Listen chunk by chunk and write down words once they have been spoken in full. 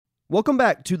Welcome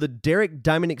back to the Derek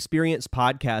Diamond Experience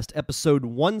podcast, episode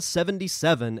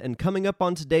 177, and coming up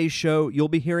on today's show, you'll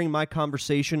be hearing my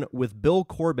conversation with Bill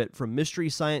Corbett from Mystery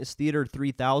Science Theater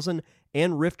 3000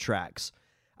 and Riff Tracks.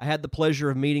 I had the pleasure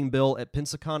of meeting Bill at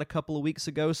Pensacon a couple of weeks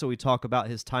ago, so we talk about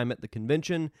his time at the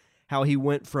convention, how he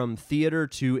went from theater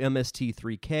to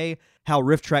MST3K, how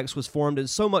Riff Tracks was formed, and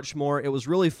so much more. It was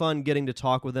really fun getting to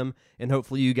talk with him, and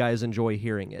hopefully you guys enjoy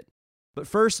hearing it. But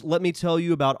first, let me tell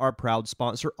you about our proud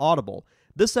sponsor, Audible.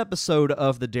 This episode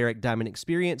of the Derek Diamond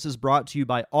Experience is brought to you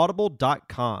by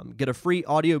Audible.com. Get a free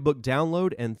audiobook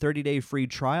download and 30-day free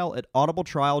trial at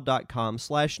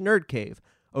audibletrial.com/nerdcave.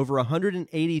 Over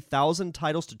 180,000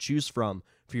 titles to choose from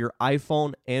for your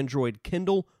iPhone, Android,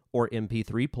 Kindle, or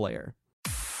MP3 player.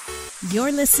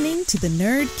 You're listening to the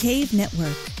Nerd Cave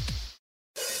Network.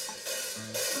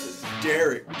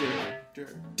 Derek.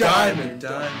 Diamond.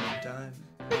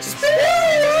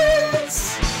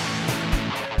 Experience!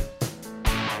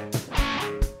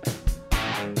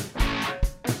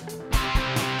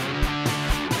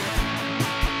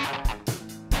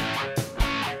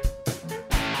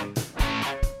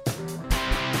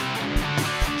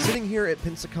 Sitting here at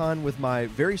Pensacon with my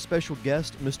very special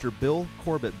guest, Mr. Bill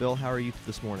Corbett. Bill, how are you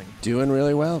this morning? Doing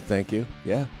really well, thank you.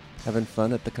 Yeah, having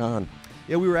fun at the con.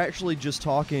 Yeah, we were actually just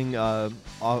talking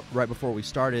right before we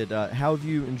started. How have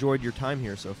you enjoyed your time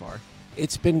here so far?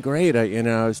 It's been great.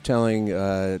 I was telling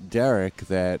Derek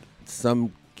that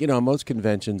most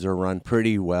conventions are run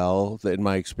pretty well, in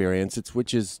my experience.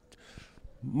 Which is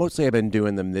mostly I've been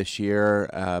doing them this year.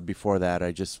 Before that,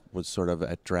 I just was sort of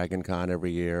at Dragon Con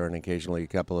every year and occasionally a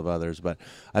couple of others. But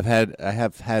I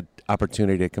have had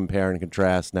opportunity to compare and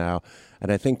contrast now,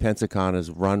 and I think Pensacon is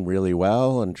run really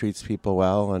well and treats people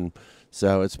well, and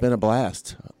so it's been a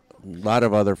blast. A lot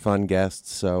of other fun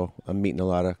guests, so I'm meeting a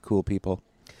lot of cool people.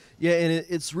 Yeah, and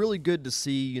it's really good to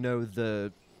see,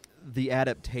 the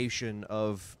adaptation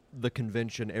of the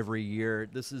convention every year.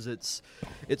 This is its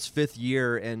fifth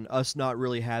year, and us not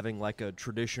really having like a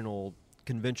traditional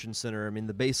convention center. I mean,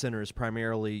 the Bay Center is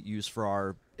primarily used for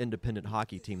our independent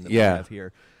hockey team that we have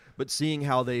here. But seeing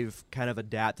how they've kind of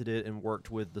adapted it and worked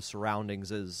with the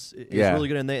surroundings is really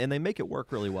good, and they make it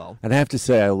work really well. And I have to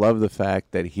say, I love the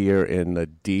fact that here in the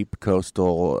deep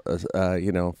coastal,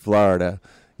 Florida,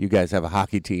 you guys have a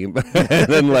hockey team, and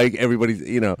then like everybody's,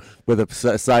 with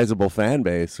a sizable fan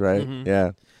base, right? Mm-hmm.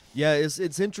 Yeah. Yeah,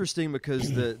 it's interesting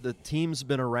because the team's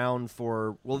been around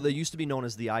for, they used to be known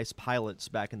as the Ice Pilots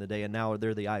back in the day, and now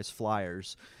they're the Ice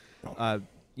Flyers.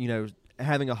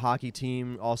 Having a hockey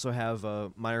team, also have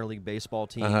a minor league baseball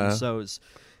team, so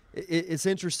it's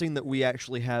interesting that we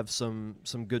actually have some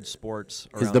good sports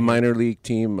around. Is the minor league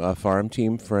team a farm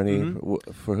team for any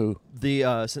for who?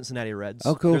 The Cincinnati Reds.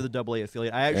 Oh, cool. They're the AA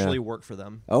affiliate. I actually work for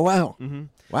them. Oh, wow. Mm-hmm.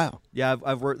 Wow. Yeah,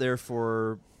 I've worked there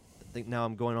for, I think now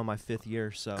I'm going on my 5th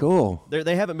year. So cool.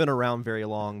 They haven't been around very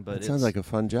long, but it sounds like a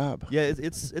fun job. Yeah,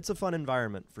 it's a fun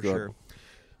environment for sure.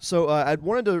 So I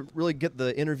wanted to really get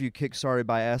the interview kick-started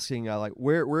by asking,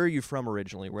 where are you from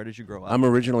originally? Where did you grow up? I'm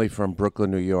originally from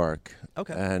Brooklyn, New York.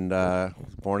 Okay. And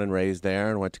born and raised there,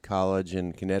 and went to college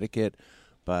in Connecticut.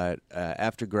 But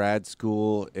after grad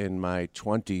school in my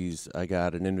 20s, I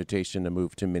got an invitation to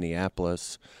move to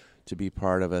Minneapolis to be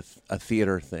part of a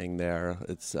theater thing there.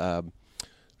 It's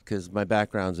because my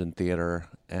background's in theater,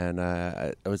 and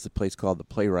I was a place called the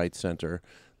Playwright Center.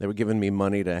 They were giving me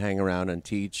money to hang around and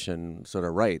teach and sort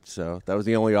of write, so that was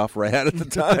the only offer I had at the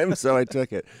time, so I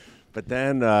took it. But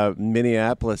then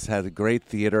Minneapolis had a great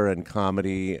theater and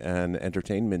comedy and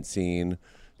entertainment scene,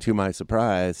 to my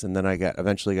surprise, and then I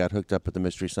eventually got hooked up with the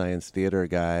Mystery Science Theater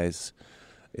guys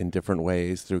in different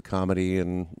ways through comedy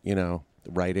and,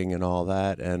 writing and all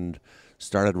that, and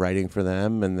started writing for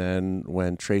them. And then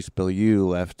when Trace Beaulieu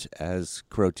left as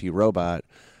Crow T. Robot,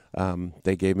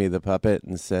 they gave me the puppet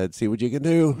and said, see what you can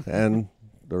do, and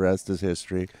the rest is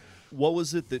history. What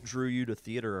was it that drew you to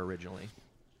theater originally?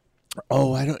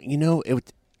 Oh, I don't,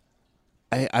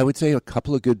 I would say a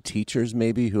couple of good teachers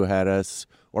maybe who had us,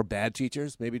 or bad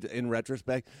teachers maybe in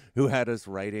retrospect, who had us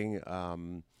writing,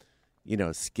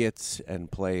 skits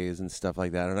and plays and stuff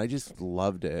like that, and I just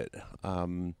loved it.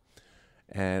 And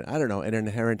I don't know, an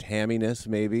inherent hamminess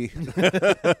maybe.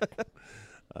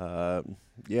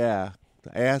 Yeah.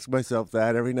 I ask myself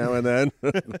that every now and then.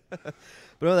 But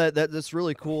no, that's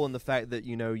really cool, and the fact that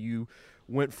you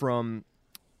went from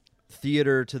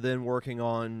theater to then working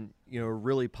on a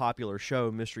really popular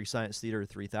show, Mystery Science Theater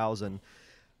 3000,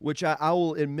 which I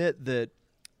will admit that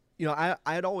I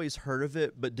had always heard of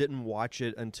it but didn't watch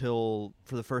it for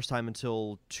the first time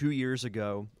until 2 years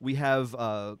ago. We have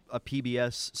a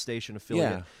PBS station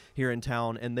affiliate here in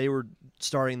town, and they were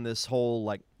starting this whole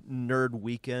Nerd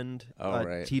Weekend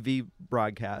right. TV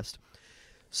broadcast.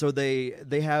 So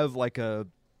they have like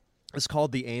it's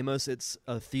called the Amos. It's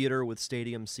a theater with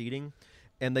stadium seating,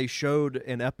 and they showed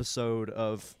an episode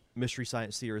of Mystery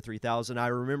Science Theater 3000. I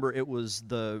remember it was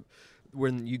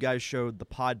when you guys showed the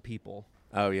Pod People.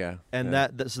 Oh yeah, and yeah.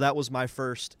 so that was my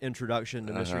first introduction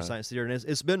to Mystery Science Theater, and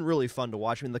it's been really fun to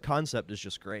watch. I mean, the concept is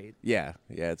just great. Yeah,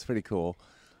 it's pretty cool.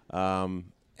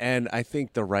 And I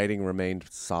think the writing remained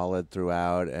solid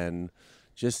throughout, and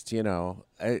just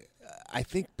I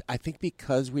think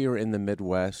because we were in the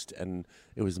Midwest and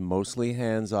it was mostly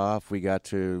hands off, we got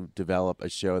to develop a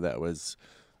show that was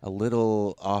a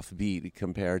little offbeat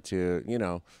compared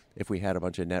to if we had a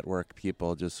bunch of network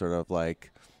people just sort of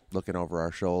like looking over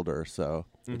our shoulder. So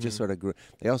it just sort of grew.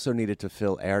 They also needed to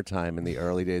fill airtime in the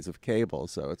early days of cable,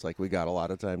 so it's like we got a lot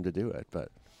of time to do it. But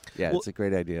yeah, it's a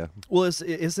great idea. Well,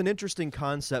 it's an interesting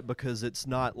concept because it's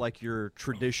not like your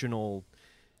traditional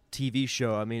TV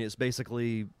show. I mean, it's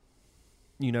basically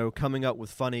coming up with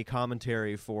funny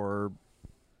commentary for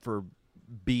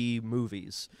B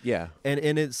movies. Yeah.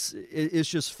 And it's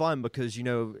just fun because,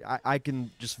 I can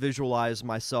just visualize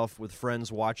myself with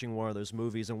friends watching one of those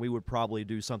movies, and we would probably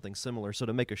do something similar. So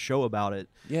to make a show about it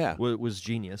was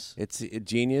genius. It's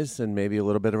genius and maybe a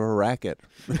little bit of a racket.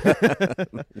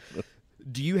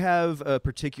 Do you have a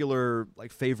particular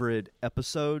favorite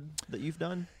episode that you've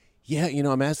done? Yeah,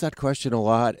 I'm asked that question a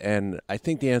lot, and I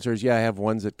think the answer is I have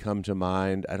ones that come to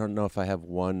mind. I don't know if I have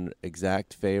one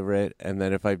exact favorite, and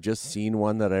then if I've just seen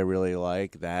one that I really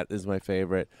like, that is my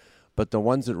favorite. But the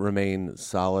ones that remain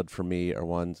solid for me are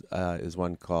one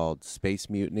called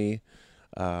Space Mutiny,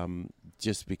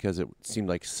 just because it seemed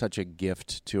like such a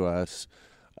gift to us.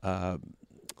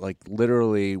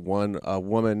 Literally, a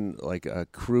woman, like a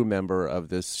crew member of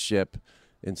this ship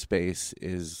in space,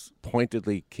 is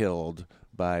pointedly killed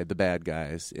by the bad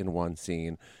guys in one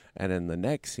scene, and in the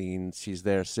next scene she's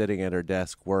there sitting at her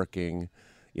desk working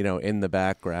in the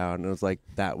background, and it was like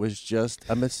that was just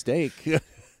a mistake.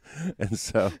 And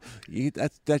so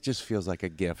that just feels like a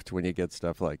gift when you get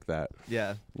stuff like that.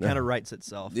 Yeah, kind of writes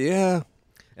itself. Yeah.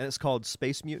 And it's called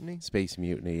Space Mutiny? Space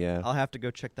Mutiny, yeah. I'll have to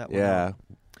go check that one out.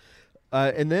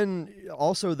 And then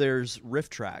also there's riff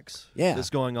tracks that's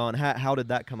going on. How did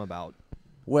that come about?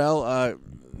 Well,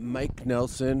 Mike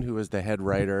Nelson, who was the head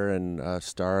writer and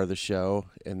star of the show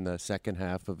in the second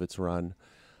half of its run,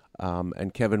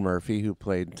 and Kevin Murphy, who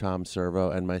played Tom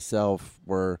Servo, and myself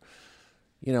were,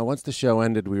 once the show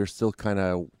ended, we were still kind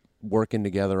of working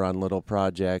together on little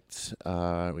projects.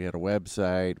 We had a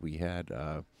website. We had,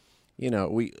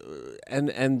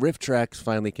 and riff tracks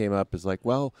finally came up as like,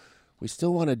 well, we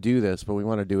still want to do this, but we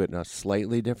want to do it in a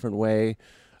slightly different way.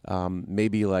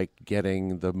 Maybe like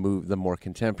getting the more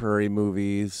contemporary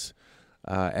movies,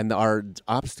 and our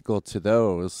obstacle to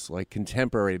those, like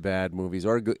contemporary bad movies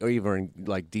or even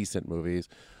like decent movies,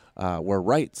 were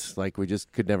rights. Like we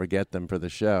just could never get them for the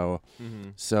show. Mm-hmm.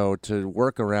 So to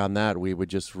work around that, we would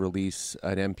just release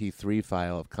an MP3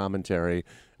 file of commentary,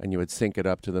 and you would sync it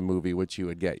up to the movie, which you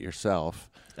would get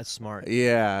yourself. That's smart.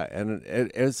 Yeah, and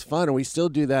it was fun, and we still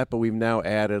do that, but we've now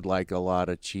added like a lot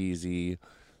of cheesy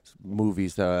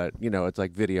movies that it's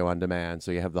like video on demand,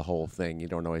 so you have the whole thing. You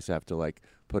don't always have to like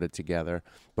put it together,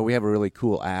 but we have a really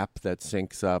cool app that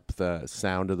syncs up the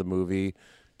sound of the movie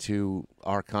to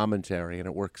our commentary, and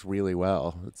it works really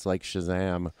well. It's like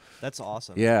Shazam. That's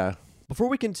awesome. Yeah. Before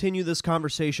we continue this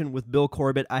conversation with Bill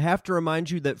Corbett, I have to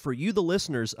remind you that for you, the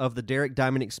listeners of the Derek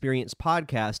Diamond Experience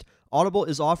podcast, Audible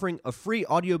is offering a free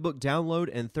audiobook download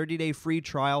and 30-day free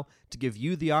trial to give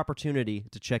you the opportunity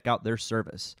to check out their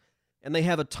service. And they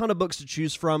have a ton of books to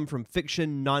choose from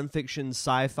fiction, nonfiction,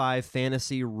 sci-fi,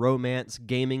 fantasy, romance,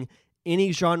 gaming,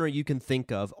 any genre you can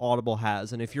think of, Audible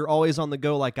has. And if you're always on the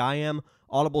go like I am,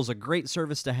 Audible is a great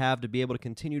service to have to be able to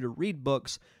continue to read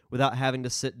books without having to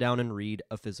sit down and read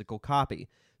a physical copy.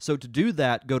 So to do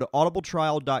that, go to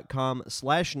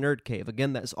audibletrial.com/nerdcave.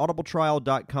 Again, that's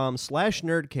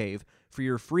audibletrial.com/nerdcave for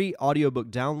your free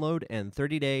audiobook download and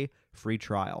 30-day free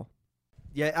trial.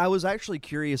 Yeah, I was actually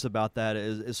curious about that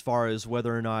as far as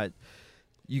whether or not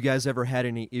you guys ever had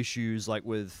any issues like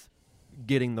with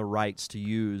getting the rights to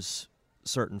use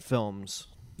certain films.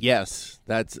 Yes,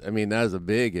 that is a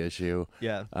big issue.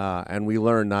 Yeah. And we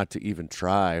learned not to even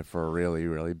try for really,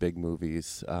 really big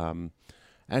movies.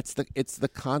 It's the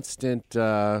constant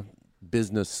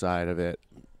business side of it.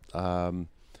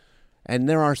 And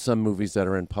there are some movies that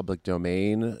are in public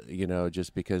domain,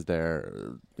 just because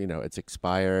they're, it's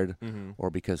expired, mm-hmm.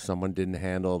 or because someone didn't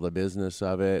handle the business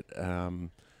of it.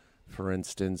 For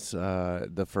instance,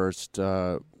 the first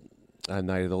Night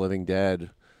of the Living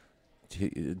Dead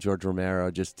George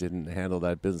Romero just didn't handle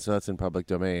that business. So that's in public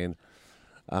domain.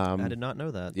 I did not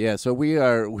know that. Yeah, so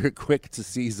we're quick to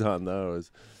seize on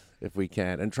those if we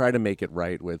can, and try to make it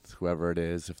right with whoever it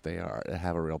is if they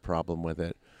have a real problem with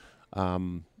it.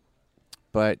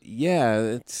 But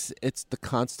yeah, it's the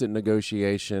constant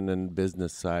negotiation and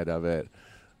business side of it.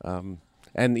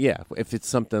 And yeah, if it's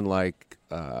something like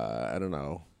I don't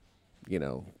know,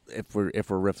 if we're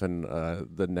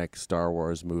riffing the next Star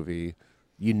Wars movie,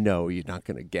 you're not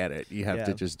going to get it. You have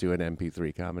to just do an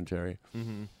MP3 commentary.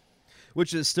 Mm-hmm.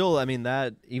 Which is still,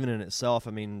 that even in itself,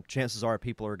 chances are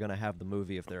people are going to have the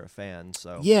movie if they're a fan.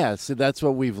 So yeah, so that's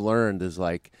what we've learned is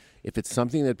like if it's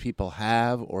something that people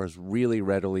have or is really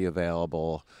readily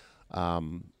available,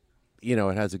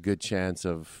 it has a good chance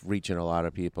of reaching a lot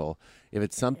of people. If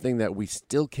it's something that we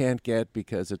still can't get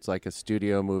because it's like a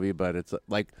studio movie, but it's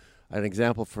like an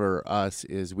example for us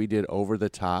is we did Over the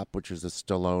Top, which is a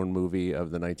Stallone movie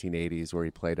of the 1980s where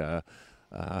he played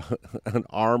an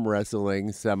arm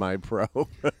wrestling semi-pro,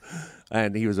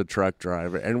 and he was a truck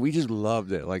driver, and we just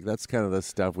loved it. Like that's kind of the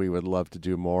stuff we would love to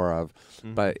do more of,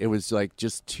 but it was like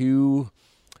just too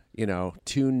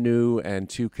new and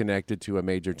too connected to a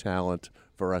major talent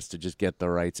for us to just get the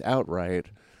rights outright,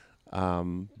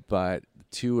 but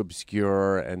too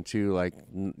obscure and too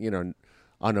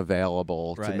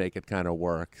unavailable to make it kind of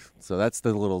work. So that's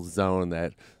the little zone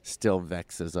that still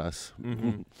vexes us.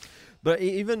 Mm-hmm. But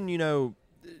even,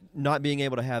 not being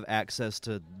able to have access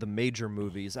to the major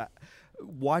movies,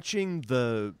 watching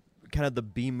the kind of the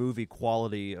B-movie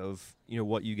quality of,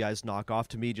 what you guys knock off,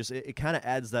 to me, just it kind of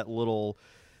adds that little,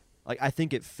 I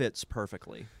think it fits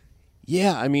perfectly.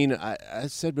 Yeah, I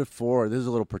said before, this is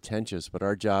a little pretentious, but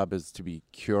our job is to be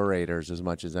curators as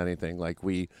much as anything. Like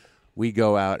we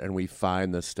go out and we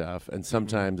find the stuff, and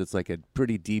sometimes it's like a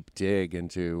pretty deep dig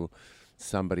into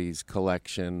somebody's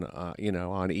collection, on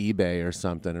eBay or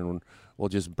something, and we'll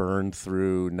just burn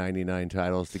through 99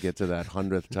 titles to get to that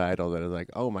 100th title that is like,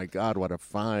 oh my God, what a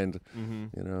find,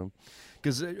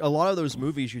 Because a lot of those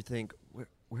movies, you think,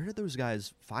 where did those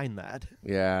guys find that?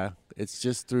 Yeah, it's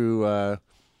just through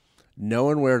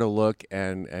knowing where to look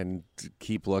and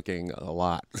keep looking a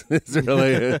lot. It's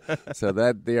really so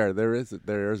that there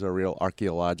is a real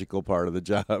archaeological part of the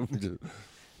job.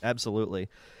 Absolutely.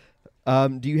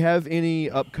 Do you have any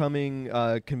upcoming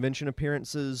convention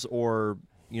appearances or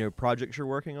projects you're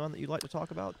working on that you'd like to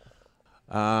talk about?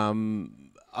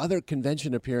 Other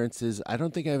convention appearances, I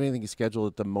don't think I have anything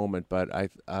scheduled at the moment, but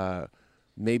I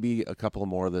maybe a couple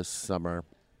more this summer.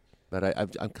 But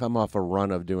I've come off a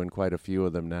run of doing quite a few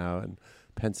of them now, and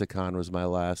Pensacon was my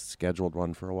last scheduled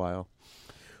one for a while.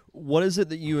 What is it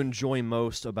that you enjoy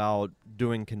most about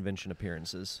doing convention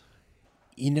appearances?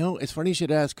 It's funny you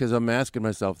should ask because I'm asking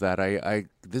myself that.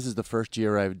 This is the first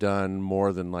year I've done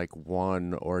more than like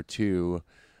one or two,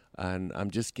 and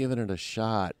I'm just giving it a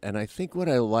shot. And I think what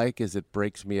I like is it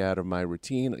breaks me out of my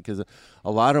routine because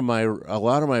a lot of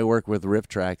my work with riff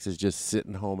tracks is just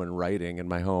sitting home and writing in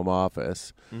my home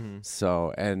office. Mm-hmm.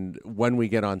 So, and when we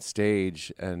get on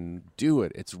stage and do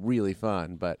it, it's really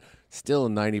fun. But still,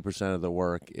 90% of the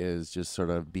work is just sort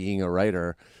of being a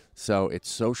writer. So it's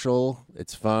social,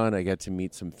 it's fun. I get to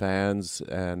meet some fans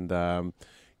and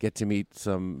get to meet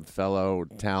some fellow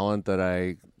talent that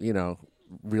I,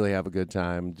 really have a good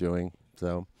time doing.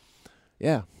 So,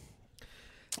 yeah.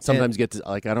 Sometimes get to,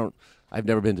 I've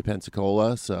never been to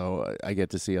Pensacola, so I get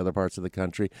to see other parts of the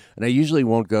country. And I usually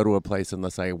won't go to a place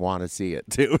unless I want to see it,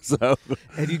 too. So,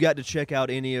 have you got to check out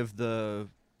any of the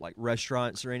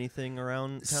restaurants or anything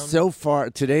around town? So far,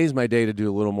 today's my day to do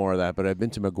a little more of that, but I've been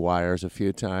to McGuire's a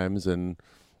few times and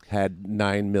had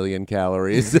 9 million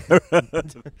calories.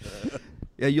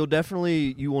 Yeah, you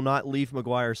will not leave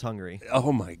McGuire's hungry.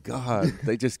 Oh my God,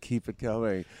 they just keep it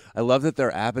coming. I love that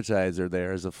their appetizer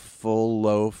there is a full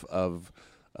loaf of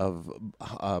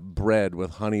bread with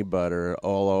honey butter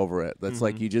all over it. That's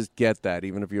like you just get that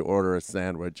even if you order a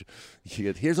sandwich.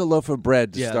 Here's a loaf of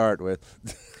bread to start with.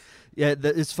 Yeah,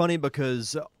 it's funny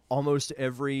because almost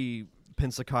every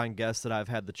Pensacon guest that I've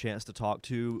had the chance to talk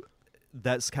to,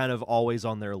 that's kind of always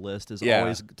on their list is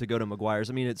always to go to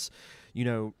McGuire's. It's,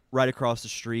 right across the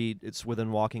street. It's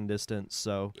within walking distance.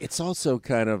 So it's also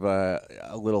kind of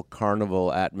a little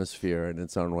carnival atmosphere in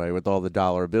its own way with all the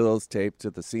dollar bills taped to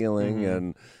the ceiling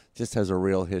and just has a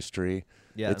real history.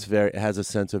 Yeah. It has a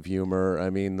sense of humor.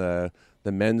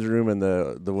 The men's room and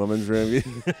the women's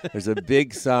room, there's a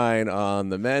big sign on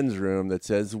the men's room that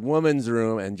says women's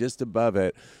room, and just above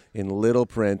it in little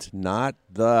print, not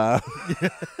the.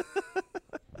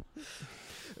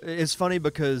 It's funny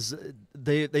because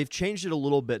They've changed it a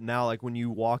little bit now. Like when you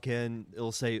walk in,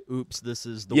 it'll say, "Oops, this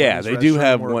is the Yeah, women's they do restroom,"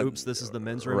 have or one. "Oops, this is the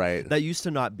men's room." Right. That used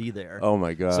to not be there. Oh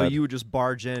my God. So you would just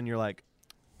barge in. You're like,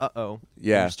 "Uh-oh."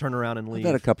 Yeah. And just turn around and I leave.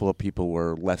 bet a couple of people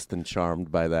were less than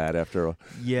charmed by that after.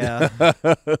 Yeah.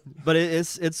 But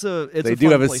it's They a do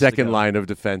fun have a place to second go. line of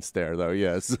defense there, though.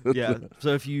 Yes. Yeah. So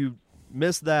if you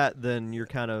miss that, then you're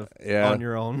kind of Yeah. on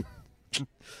your own.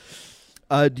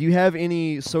 Do you have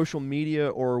any social media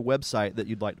or website that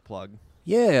you'd like to plug?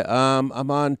 Yeah,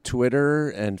 I'm on Twitter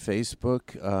and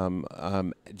Facebook.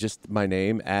 Just my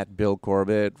name at Bill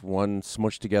Corbett, one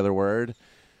smushed together word.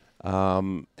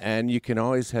 And you can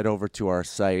always head over to our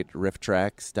site,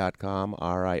 rifftrax.com,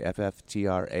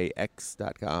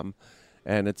 rifftrax.com.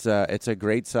 And it's a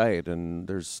great site, and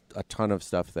there's a ton of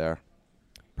stuff there.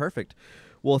 Perfect.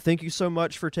 Well, thank you so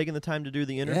much for taking the time to do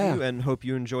the interview, Yeah. and hope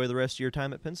you enjoy the rest of your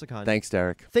time at Pensacon. Thanks,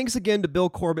 Derek. Thanks again to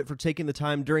Bill Corbett for taking the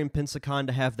time during Pensacon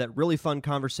to have that really fun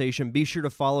conversation. Be sure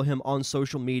to follow him on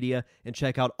social media and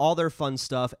check out all their fun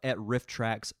stuff at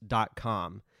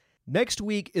rifftrax.com. Next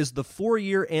week is the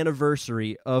 4-year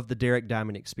anniversary of the Derek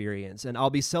Diamond Experience, and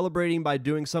I'll be celebrating by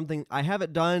doing something I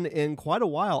haven't done in quite a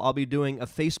while. I'll be doing a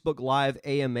Facebook Live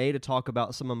AMA to talk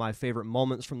about some of my favorite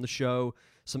moments from the show,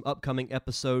 some upcoming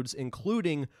episodes,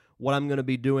 including what I'm going to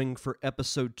be doing for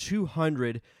episode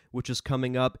 200, which is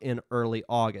coming up in early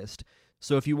August.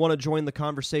 So if you want to join the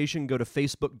conversation, go to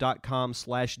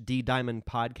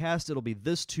facebook.com/DDiamondPodcast. It'll be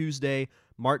this Tuesday,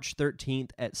 March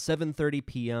 13th at 7:30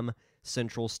 p.m.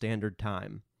 Central Standard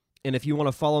Time. And if you want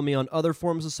to follow me on other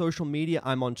forms of social media,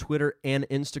 I'm on Twitter and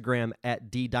Instagram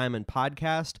at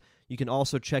DDiamondPodcast. You can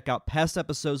also check out past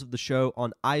episodes of the show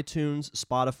on iTunes,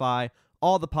 Spotify,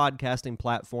 all the podcasting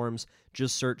platforms.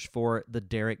 Just search for The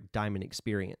Derek Diamond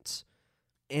Experience.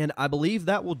 And I believe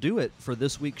that will do it for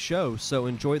this week's show. So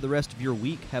enjoy the rest of your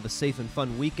week. Have a safe and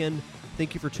fun weekend.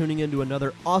 Thank you for tuning in to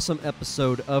another awesome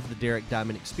episode of The Derek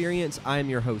Diamond Experience. I am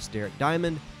your host, Derek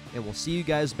Diamond, and we'll see you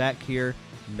guys back here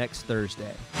next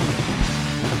Thursday.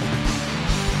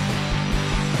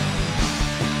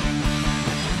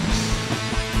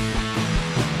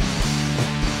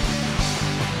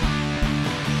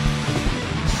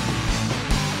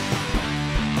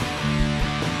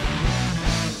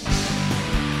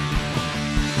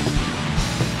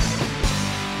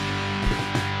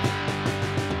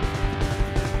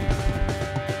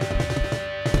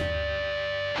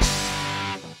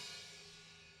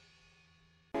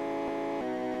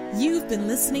 You've been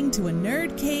listening to a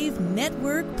Nerd Cave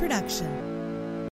Network production.